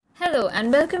Hello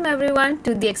and welcome everyone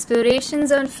to the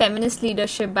Explorations on Feminist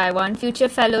Leadership by One Future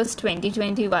Fellows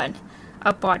 2021,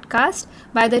 a podcast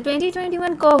by the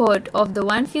 2021 cohort of the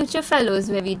One Future Fellows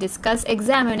where we discuss,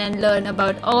 examine and learn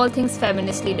about all things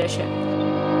feminist leadership.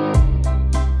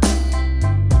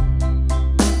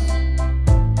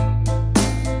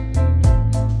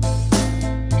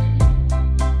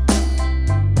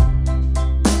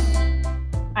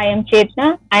 I am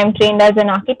Chetna. I am trained as an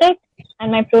architect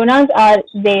and my pronouns are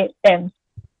they, them.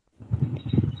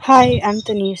 Hi, I'm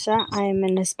Tanisha. I am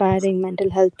an aspiring mental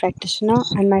health practitioner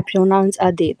and my pronouns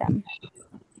are they, them.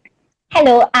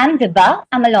 Hello, I'm Vibha.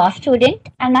 I'm a law student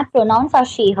and my pronouns are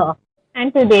she, her.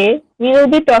 And today we will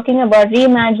be talking about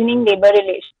reimagining labor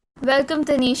relations. Welcome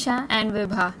Tanisha and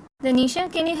Vibha.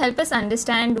 Tanisha, can you help us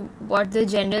understand what the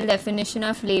general definition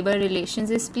of labor relations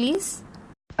is, please?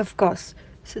 Of course.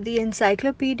 So, the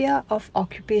Encyclopedia of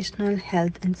Occupational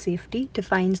Health and Safety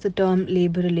defines the term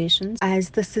labor relations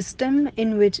as the system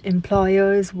in which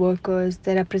employers, workers,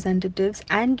 their representatives,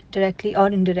 and directly or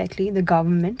indirectly the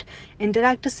government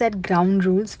interact to set ground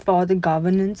rules for the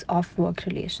governance of work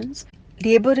relations.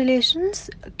 Labor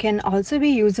relations can also be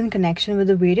used in connection with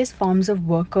the various forms of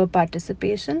worker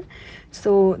participation.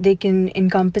 So they can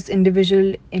encompass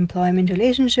individual employment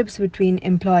relationships between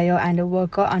employer and a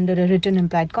worker under a written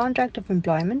implied contract of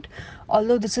employment,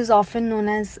 although this is often known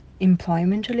as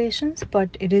employment relations,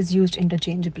 but it is used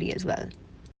interchangeably as well.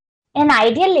 In an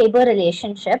ideal labor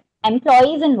relationship,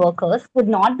 employees and workers would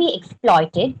not be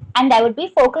exploited and there would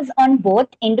be focus on both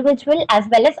individual as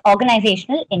well as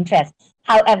organizational interests.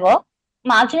 However,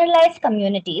 marginalized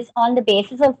communities on the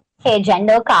basis of, say,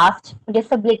 gender, caste,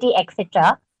 disability,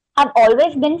 etc., have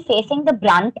always been facing the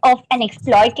brunt of an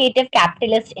exploitative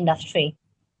capitalist industry.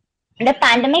 The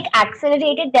pandemic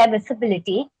accelerated their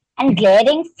visibility and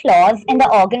glaring flaws in the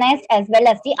organized as well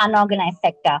as the unorganized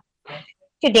sector.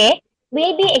 Today,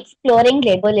 we'll be exploring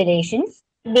labor relations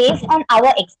based on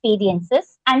our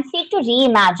experiences and seek to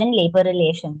reimagine labor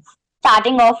relations.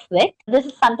 Starting off with, this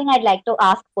is something I'd like to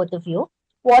ask both of you.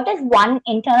 What is one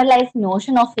internalized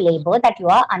notion of labor that you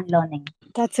are unlearning?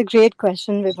 That's a great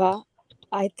question, Vibha.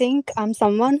 I think I'm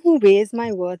someone who weighs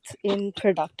my worth in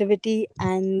productivity,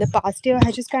 and the past year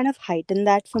has just kind of heightened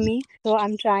that for me. So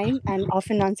I'm trying, and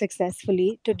often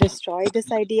unsuccessfully, to destroy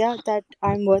this idea that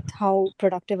I'm worth how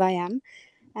productive I am.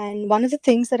 And one of the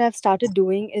things that I've started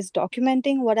doing is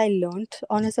documenting what I learned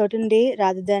on a certain day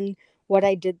rather than what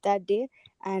I did that day.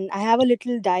 And I have a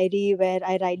little diary where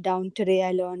I write down today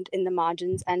I learned in the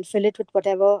margins and fill it with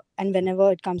whatever and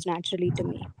whenever it comes naturally to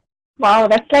me. Wow,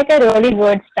 that's like a really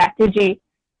good strategy.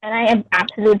 And I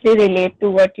absolutely relate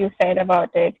to what you said about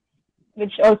it,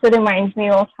 which also reminds me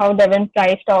of how Devin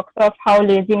Price talks of how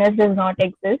laziness does not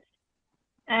exist.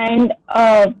 And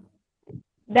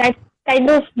that kind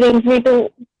of brings me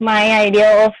to my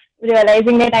idea of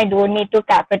realizing that I don't need to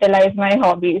capitalize my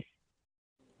hobbies.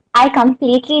 I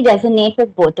completely resonate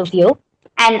with both of you.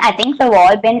 And I think we've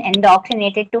all been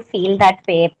indoctrinated to feel that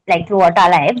way like throughout our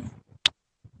lives.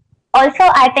 Also,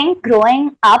 I think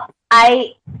growing up,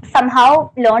 I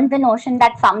somehow learned the notion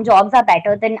that some jobs are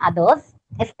better than others,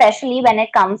 especially when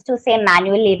it comes to, say,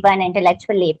 manual labor and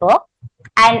intellectual labor.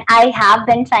 And I have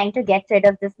been trying to get rid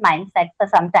of this mindset for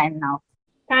some time now.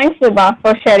 Thanks, Vibha,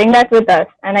 for sharing that with us.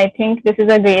 And I think this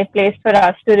is a great place for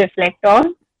us to reflect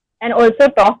on and also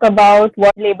talk about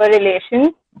what labor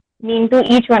relations mean to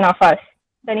each one of us.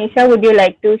 Tanisha, would you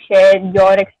like to share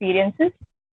your experiences?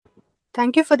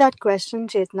 Thank you for that question,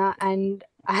 Chetna. And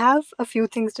I have a few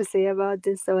things to say about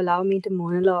this, so allow me to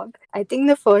monologue. I think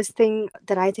the first thing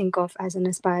that I think of as an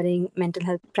aspiring mental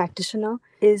health practitioner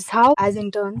is how, as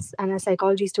interns and as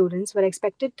psychology students, we're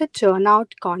expected to churn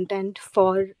out content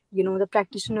for, the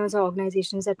practitioners or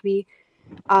organizations that we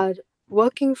are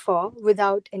working for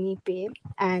without any pay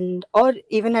and or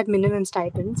even at minimum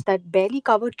stipends that barely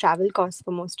cover travel costs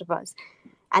for most of us.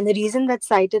 And the reason that's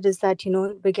cited is that,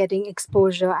 we're getting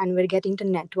exposure and we're getting to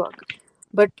network.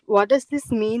 But what does this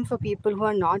mean for people who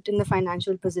are not in the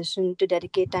financial position to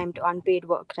dedicate time to unpaid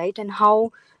work, right? And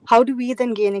how do we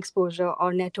then gain exposure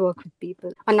or network with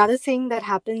people? Another thing that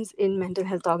happens in mental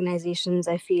health organizations,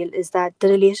 I feel, is that the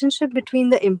relationship between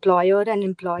the employer and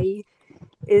employee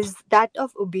is that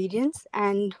of obedience,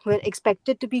 and we're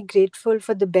expected to be grateful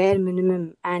for the bare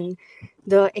minimum, and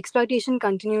the exploitation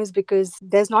continues because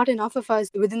there's not enough of us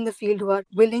within the field who are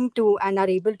willing to and are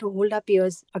able to hold our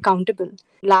peers accountable.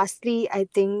 Lastly, I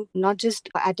think not just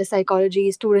at a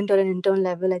psychology student or an intern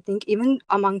level, I think even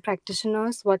among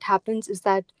practitioners what happens is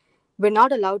that we're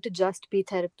not allowed to just be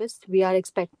therapists. We are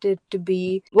expected to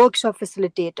be workshop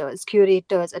facilitators,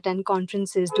 curators, attend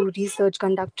conferences, do research,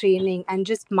 conduct training, and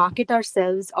just market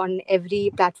ourselves on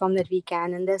every platform that we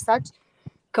can. And there's such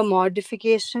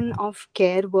commodification of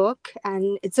care work,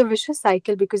 and it's a vicious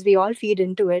cycle because we all feed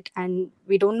into it and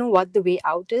we don't know what the way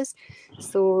out is.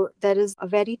 So there is a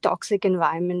very toxic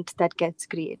environment that gets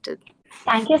created.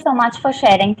 Thank you so much for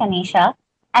sharing, Tanisha.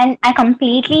 And I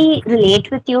completely relate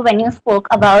with you when you spoke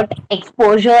about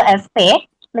exposure as pay,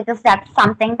 because that's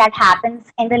something that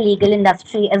happens in the legal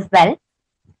industry as well.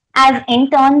 As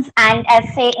interns and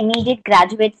as, say, immediate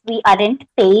graduates, we aren't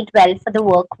paid well for the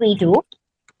work we do.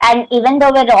 And even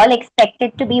though we're all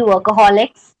expected to be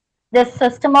workaholics, this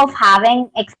system of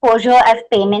having exposure as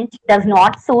payment does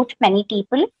not suit many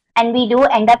people. And we do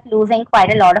end up losing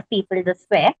quite a lot of people this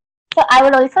way. So I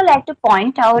would also like to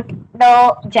point out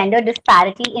the gender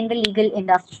disparity in the legal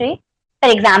industry. For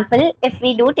example, if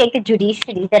we do take the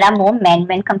judiciary, there are more men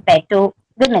when compared to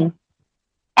women.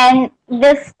 And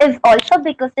this is also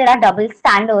because there are double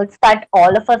standards that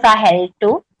all of us are held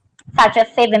to, such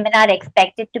as, say, women are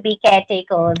expected to be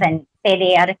caretakers and say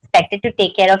they are expected to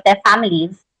take care of their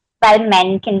families, while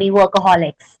men can be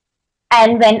workaholics.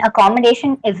 And when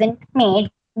accommodation isn't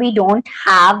made, we don't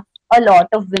have a lot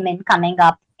of women coming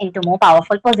up into more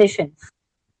powerful positions.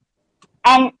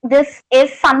 And this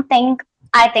is something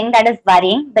I think that is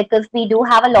worrying because we do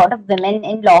have a lot of women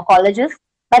in law colleges,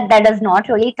 but that does not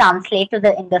really translate to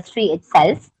the industry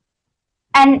itself.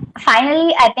 And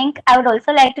finally, I think I would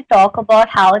also like to talk about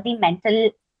how the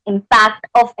mental impact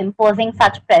of imposing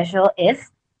such pressure is.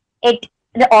 It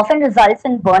often results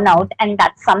in burnout, and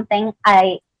that's something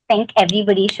I think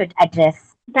everybody should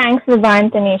address. Thanks, Vibha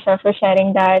and Tanisha, for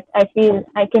sharing that. I feel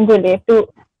I can relate to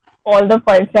all the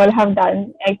points you all have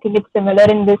done. I think it's similar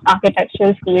in this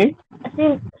architectural field. I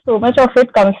feel so much of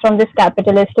it comes from this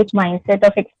capitalistic mindset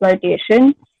of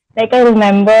exploitation. Like I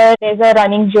remember there's a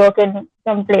running joke in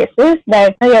some places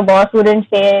that your boss wouldn't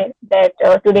say that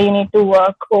today you need to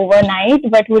work overnight,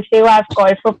 but would say, oh, I've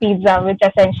called for pizza, which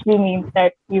essentially means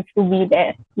that you have to be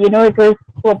there. It was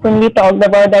openly talked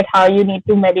about that how you need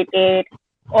to meditate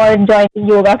or join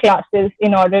yoga classes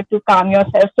in order to calm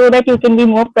yourself so that you can be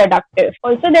more productive.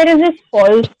 Also, there is this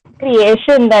false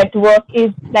creation that work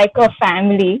is like a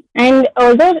family. And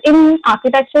although in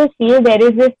architectural field, there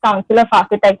is this council of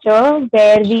architecture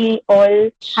where we all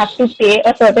have to pay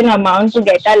a certain amount to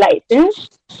get a license.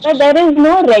 But there is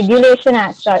no regulation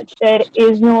as such. There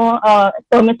is no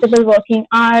permissible working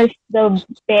hours, the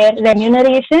fair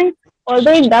remuneration,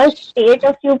 although it does state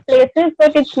a few places,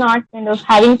 but it's not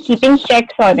keeping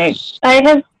checks on it. I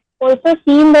have also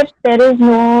seen that there is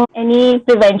no any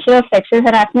prevention of sexual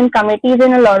harassment committees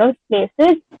in a lot of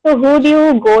places. So who do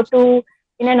you go to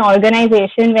in an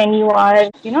organization when you are,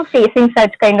 facing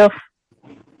such kind of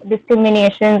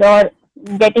discriminations or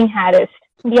getting harassed?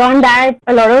 Beyond that,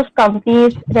 a lot of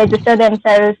companies register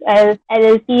themselves as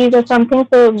LLCs or something.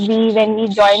 So when we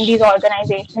join these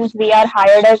organizations, we are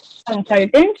hired as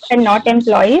consultants and not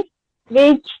employees,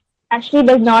 which actually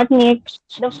does not make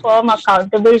the firm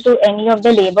accountable to any of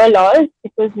the labor laws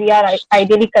because we are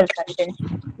ideally consultants.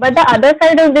 But the other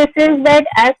side of this is that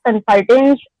as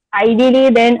consultants,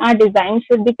 ideally then our design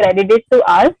should be credited to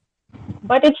us.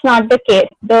 But it's not the case.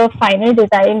 The final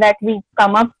design that we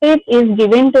come up with is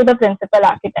given to the principal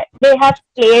architect. They have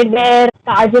played their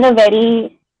cards in a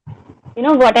very,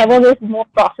 whatever is more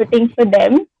profiting for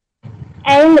them.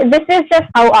 And this is just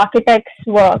how architects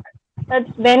work.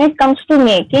 But when it comes to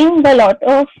making, the lot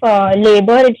of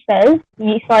labor itself,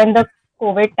 we saw in the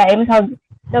COVID times how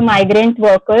the migrant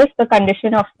workers, the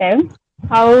condition of them,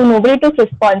 how nobody took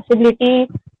responsibility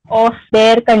of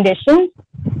their conditions.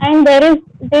 And there is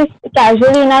this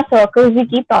casually in our circles, we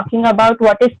keep talking about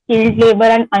what is skilled labor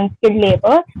and unskilled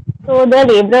labor. So the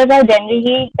laborers are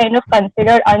generally kind of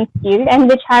considered unskilled, and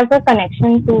which has a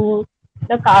connection to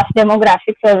the caste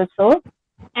demographics also,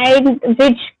 and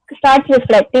which starts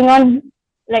reflecting on,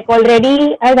 like,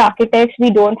 already as architects, we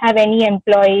don't have any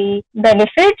employee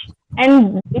benefits,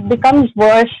 and it becomes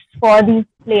worse for these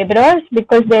laborers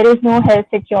because there is no health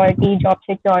security, job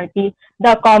security.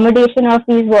 The accommodation of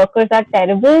these workers are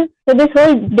terrible. So this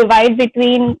whole divide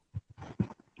between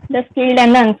the skilled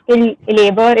and the unskilled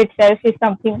labor itself is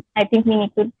something I think we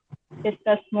need to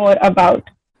discuss more about.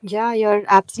 Yeah, you're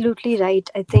absolutely right.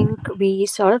 I think we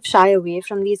sort of shy away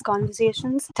from these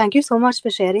conversations. Thank you so much for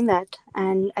sharing that.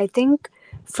 And I think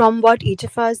from what each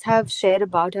of us have shared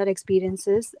about our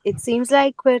experiences, it seems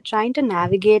like we're trying to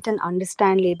navigate and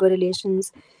understand labor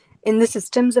relations in the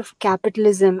systems of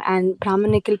capitalism and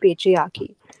Brahmanical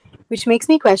patriarchy, which makes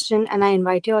me question, and I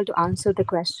invite you all to answer the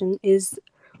question, is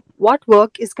what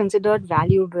work is considered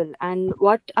valuable and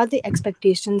what are the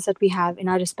expectations that we have in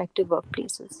our respective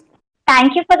workplaces?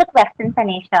 Thank you for the question,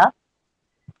 Tanisha.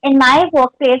 In my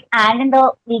workplace and in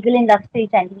the legal industry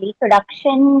generally,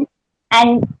 production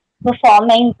and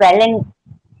performing well and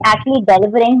actually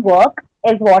delivering work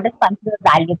is what is considered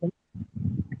valuable.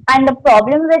 And the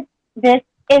problem with this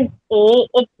is A,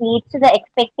 it leads to the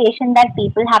expectation that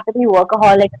people have to be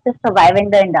workaholics to survive in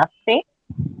the industry.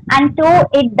 And two,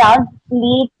 it does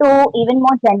lead to even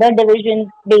more gender divisions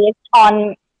based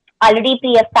on already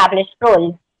pre established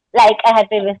roles, like I had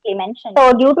previously mentioned.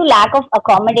 So, due to lack of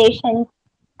accommodations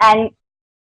and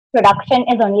production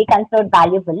is only considered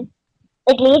valuable,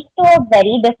 it leads to a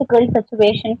very difficult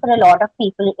situation for a lot of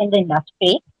people in the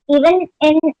industry. Even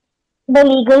in the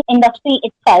legal industry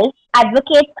itself,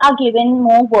 advocates are given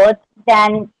more worth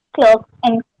than clerks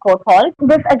in court halls.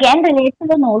 This again relates to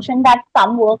the notion that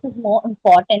some work is more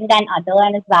important than other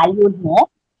and is valued more.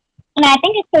 And I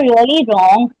think it's a really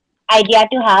wrong idea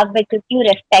to have because you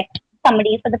respect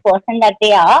somebody for the person that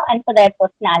they are and for their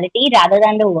personality rather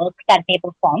than the work that they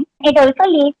perform. It also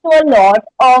leads to a lot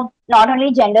of not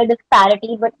only gender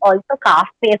disparity but also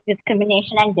caste based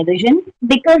discrimination and division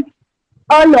because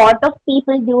a lot of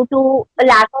people, due to a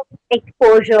lack of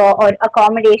exposure or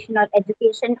accommodation or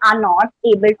education, are not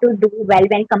able to do well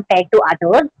when compared to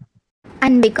others.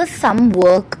 And because some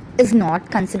work is not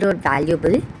considered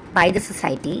valuable by the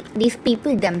society, these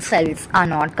people themselves are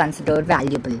not considered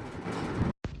valuable.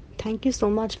 Thank you so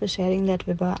much for sharing that,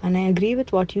 Vibha. And I agree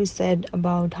with what you said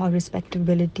about how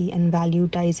respectability and value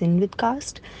ties in with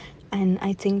caste. And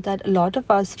I think that a lot of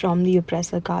us from the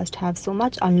oppressor caste have so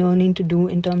much unlearning to do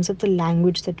in terms of the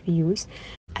language that we use.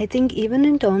 I think even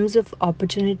in terms of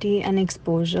opportunity and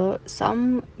exposure,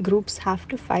 some groups have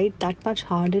to fight that much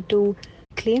harder to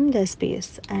claim their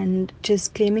space. And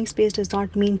just claiming space does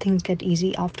not mean things get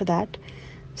easy after that.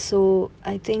 So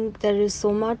I think there is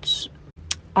so much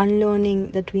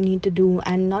unlearning that we need to do,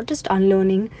 and not just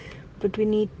unlearning, but we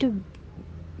need to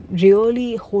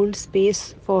really hold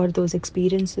space for those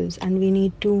experiences, and we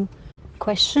need to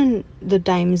question the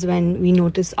times when we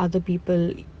notice other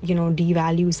people,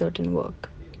 devalue certain work.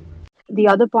 The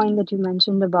other point that you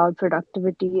mentioned about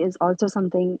productivity is also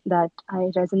something that I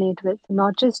resonate with,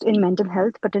 not just in mental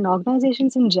health, but in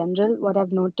organizations in general. What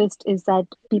I've noticed is that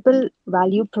people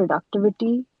value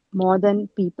productivity more than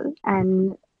people.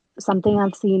 And something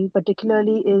I've seen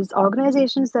particularly is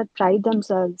organizations that pride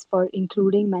themselves for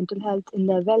including mental health in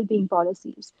their well being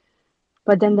policies.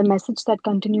 But then the message that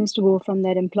continues to go from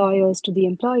their employers to the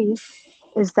employees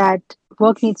is that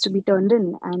work needs to be turned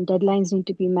in and deadlines need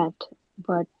to be met.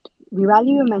 But we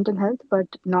value your mental health, but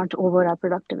not over our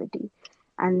productivity.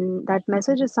 And that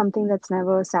message is something that's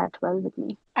never sat well with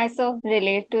me. I so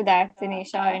relate to that,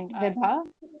 Sinesha and Vibha,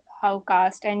 how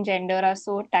caste and gender are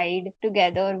so tied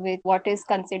together with what is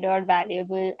considered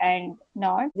valuable and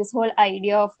not. This whole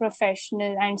idea of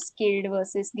professional and skilled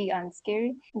versus the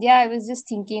unskilled. Yeah, I was just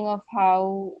thinking of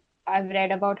how I've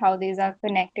read about how these are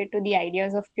connected to the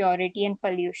ideas of purity and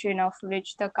pollution, of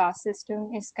which the caste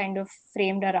system is kind of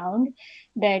framed around,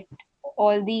 that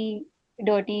all the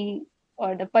dirty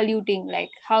or the polluting,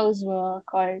 like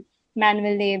housework or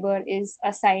manual labor, is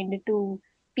assigned to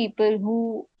people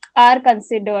who are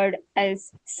considered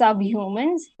as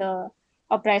subhumans, the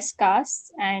oppressed castes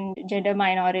and gender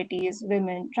minorities,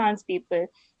 women, trans people,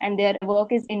 and their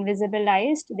work is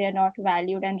invisibilized, they're not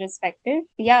valued and respected.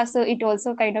 Yeah, so it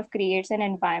also kind of creates an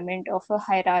environment of a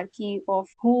hierarchy of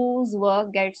whose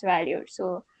work gets valued.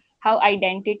 So how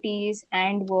identities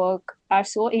and work are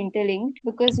so interlinked,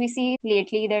 because we see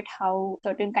lately that how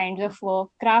certain kinds of work,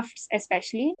 crafts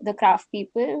especially, the craft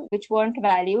people, which weren't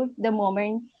valued the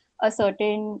moment a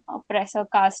certain oppressor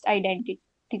caste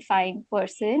identifying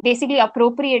person basically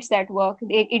appropriates that work,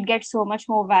 it gets so much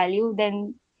more value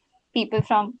than people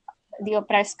from the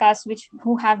oppressed caste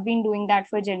who have been doing that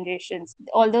for generations.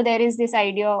 Although there is this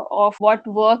idea of what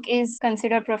work is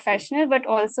considered professional, but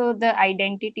also the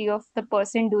identity of the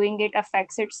person doing it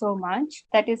affects it so much.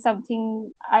 That is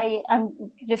something I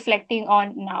am reflecting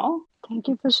on now. Thank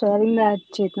you for sharing that,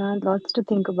 Chetna. Lots to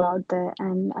think about there.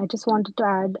 And I just wanted to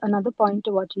add another point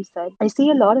to what you said. I see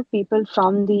a lot of people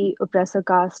from the oppressor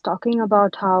caste talking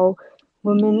about how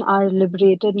women are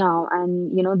liberated now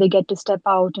and they get to step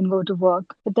out and go to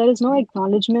work, but there is no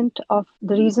acknowledgement of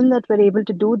the reason that we're able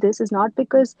to do this is not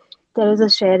because there is a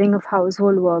sharing of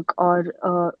household work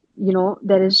or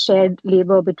there is shared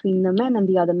labor between the men and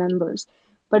the other members,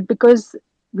 but because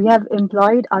we have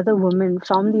employed other women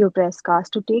from the oppressed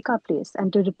caste to take our place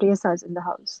and to replace us in the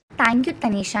house. Thank you,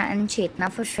 Tanisha and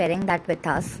Chetna, for sharing that with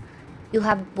us. You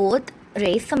have both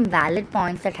raised some valid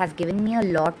points that have given me a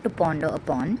lot to ponder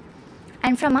upon.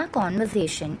 And from our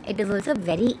conversation, it is also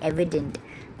very evident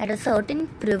that a certain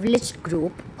privileged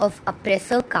group of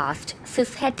oppressor caste,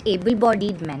 cishet able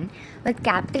bodied men with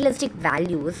capitalistic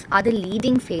values are the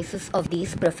leading faces of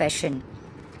these professions.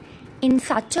 In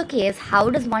such a case, how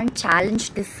does one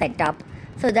challenge this setup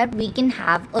so that we can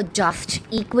have a just,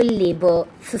 equal labor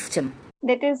system?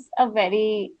 That is a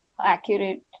very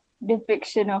accurate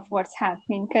depiction of what's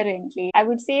happening currently. I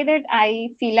would say that I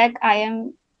feel like I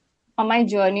am on my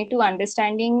journey to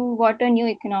understanding what a new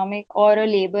economic or a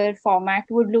labor format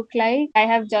would look like. I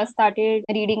have just started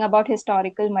reading about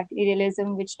historical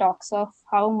materialism, which talks of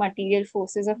how material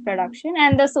forces of production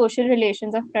and the social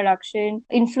relations of production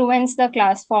influence the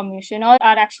class formation or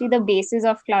are actually the basis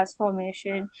of class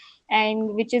formation,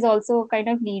 and which is also kind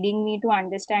of leading me to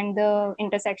understand the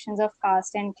intersections of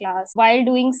caste and class. While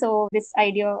doing so, this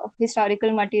idea of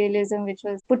historical materialism, which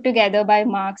was put together by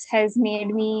Marx, has made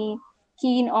me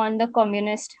keen on the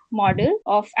communist model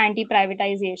of anti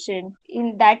privatization.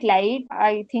 In that light,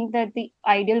 I think that the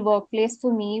ideal workplace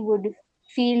for me would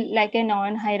feel like a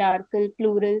non hierarchical,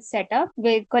 plural setup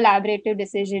with collaborative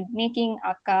decision making,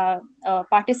 a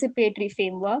participatory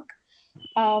framework.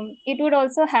 It would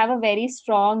also have a very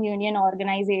strong union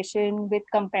organization with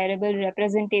comparable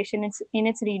representation in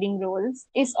its leading roles.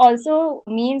 It also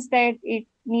means that it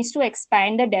needs to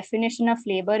expand the definition of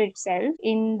labor itself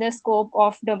in the scope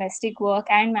of domestic work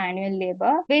and manual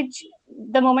labor, which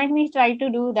the moment we try to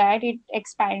do that, it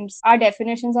expands our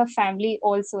definitions of family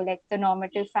also, like the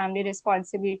normative family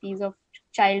responsibilities of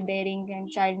childbearing and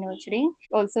child nurturing,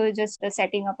 also just the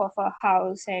setting up of a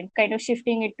house and kind of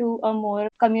shifting it to a more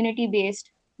community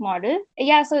based model.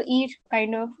 Yeah, so each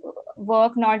kind of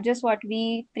work, not just what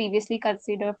we previously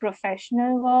consider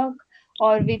professional work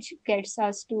or which gets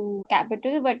us to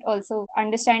capital, but also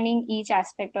understanding each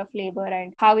aspect of labor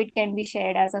and how it can be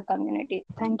shared as a community.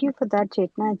 Thank you for that,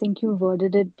 Chetna. I think you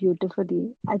worded it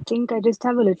beautifully. I think I just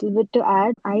have a little bit to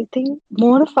add. I think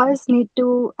more of us need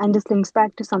to, and this links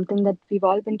back to something that we've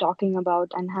all been talking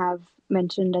about and have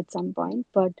mentioned at some point,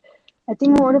 but I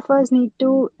think more of us need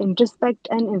to introspect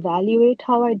and evaluate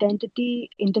how identity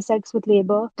intersects with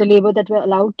labor, the labor that we're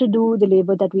allowed to do, the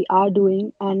labor that we are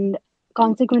doing, and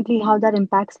consequently how that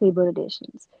impacts labor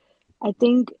relations. I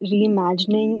think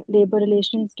reimagining labor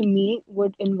relations to me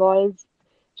would involve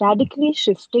radically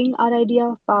shifting our idea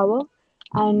of power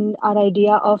and our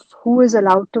idea of who is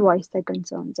allowed to voice their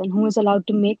concerns and who is allowed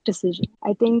to make decisions.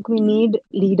 I think we need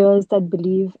leaders that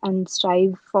believe and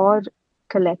strive for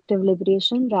collective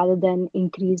liberation rather than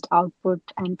increased output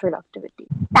and productivity.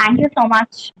 Thank you so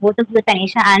much, both of you,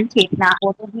 Tanisha and Chetna.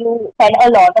 Both of you said a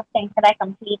lot of things that I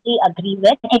completely agree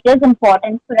with. It is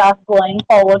important for us going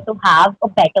forward to have a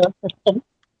better system.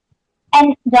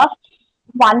 And just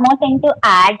one more thing to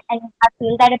add, and I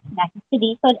feel that it's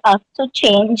necessary for us to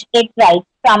change it right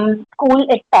from school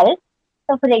itself.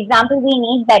 So, for example, we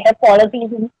need better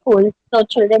policies in schools so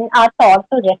children are taught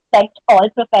to respect all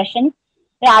professions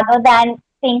rather than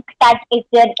think that if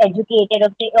they're educated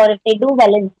or if they do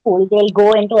well in school, they'll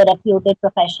go into a reputed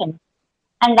profession.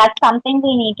 And that's something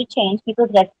we need to change because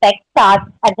respect starts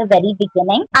at the very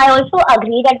beginning. I also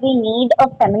agree that we need a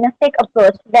feministic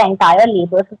approach to the entire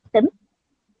labor system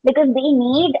because we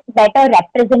need better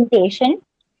representation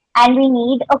and we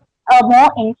need a more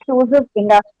inclusive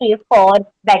industry for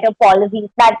better policies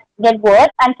that they're worth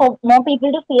and for more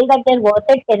people to feel that they're worth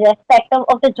it irrespective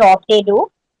of the job they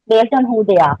do based on who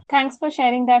they are. Thanks for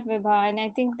sharing that, Vibha. And I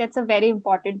think that's a very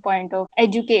important point of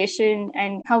education,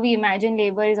 and how we imagine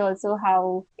labor is also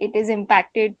how it is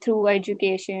impacted through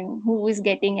education. Who is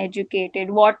getting educated?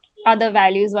 What are the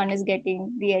values one is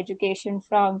getting the education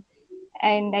from?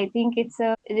 And I think it's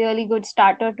a really good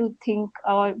starter to think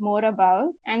more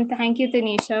about. And thank you,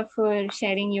 Tanisha, for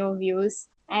sharing your views.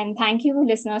 And thank you,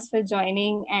 listeners, for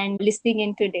joining and listening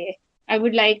in today. I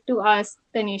would like to ask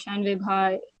Tanisha and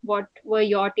Vibha, what were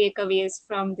your takeaways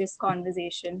from this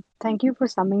conversation? Thank you for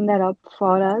summing that up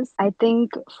for us. I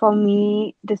think for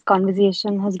me, this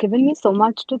conversation has given me so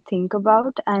much to think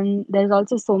about, and there's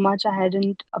also so much I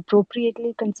hadn't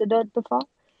appropriately considered before.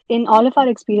 In all of our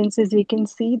experiences, we can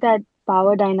see that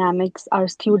power dynamics are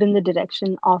skewed in the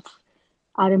direction of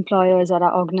our employers or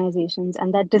our organizations,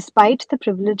 and that despite the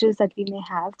privileges that we may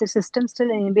have, the system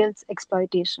still enables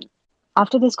exploitation.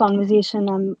 After this conversation,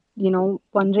 I'm,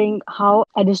 wondering how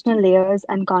additional layers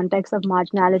and contexts of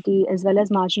marginality as well as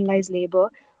marginalized labor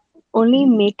only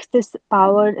makes this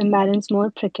power imbalance more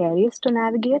precarious to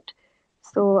navigate.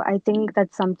 So I think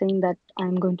that's something that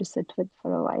I'm going to sit with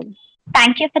for a while.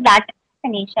 Thank you for that,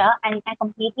 Tanisha, and I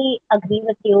completely agree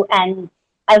with you and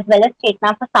as well as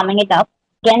Chetna for summing it up.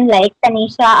 Again, like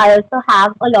Tanisha, I also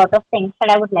have a lot of things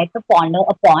that I would like to ponder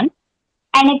upon.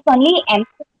 And it's only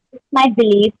emphasized my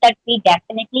belief that we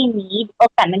definitely need a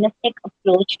feministic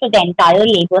approach to the entire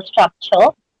labor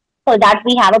structure so that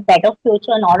we have a better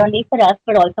future not only for us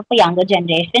but also for younger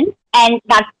generations. And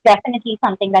that's definitely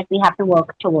something that we have to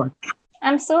work towards.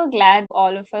 I'm so glad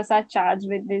all of us are charged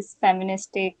with this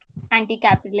feministic,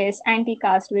 anti-capitalist,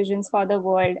 anti-caste visions for the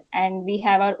world, and we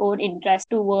have our own interest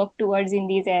to work towards in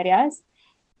these areas.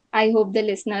 I hope the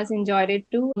listeners enjoyed it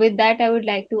too. With that, I would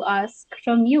like to ask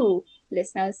from you,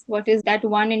 listeners, what is that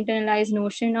one internalized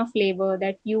notion of labor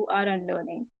that you are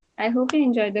unlearning? I hope you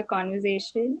enjoyed the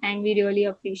conversation and we really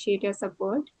appreciate your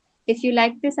support. If you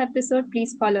like this episode,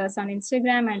 please follow us on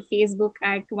Instagram and Facebook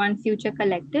at One Future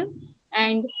Collective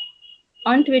and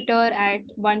on Twitter at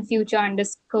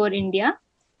onefuture_India.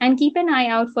 And keep an eye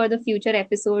out for the future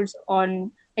episodes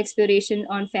on exploration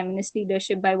on feminist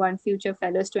leadership by One Future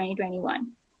Fellows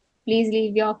 2021. Please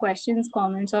leave your questions,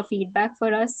 comments, or feedback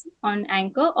for us on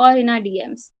Anchor or in our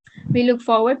DMs. We look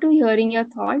forward to hearing your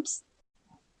thoughts.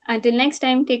 Until next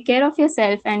time, take care of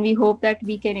yourself, and we hope that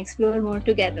we can explore more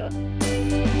together.